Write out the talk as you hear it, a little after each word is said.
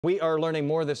We are learning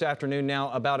more this afternoon now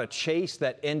about a chase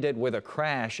that ended with a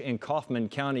crash in Kaufman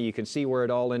County. You can see where it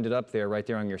all ended up there, right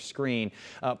there on your screen.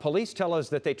 Police tell us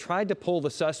that they tried to pull the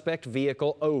suspect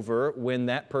vehicle over when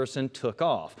that person took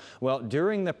off. Well,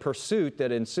 during the pursuit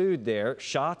that ensued there,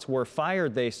 shots were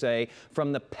fired, they say,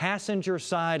 from the passenger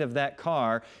side of that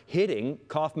car, hitting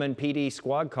Kaufman PD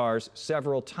squad cars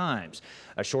several times.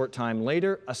 A short time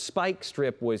later, a spike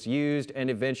strip was used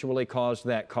and eventually caused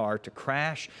that car to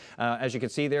crash. As you can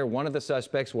see there, one of the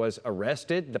suspects was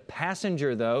arrested. The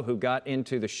passenger, though, who got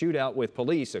into the shootout with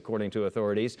police, according to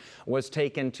authorities, was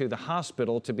taken to the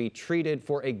hospital to be treated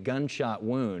for a gunshot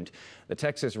wound. The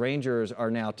Texas Rangers are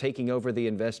now taking over the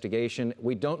investigation.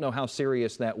 We don't know how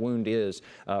serious that wound is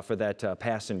for that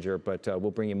passenger, but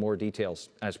we'll bring you more details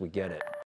as we get it.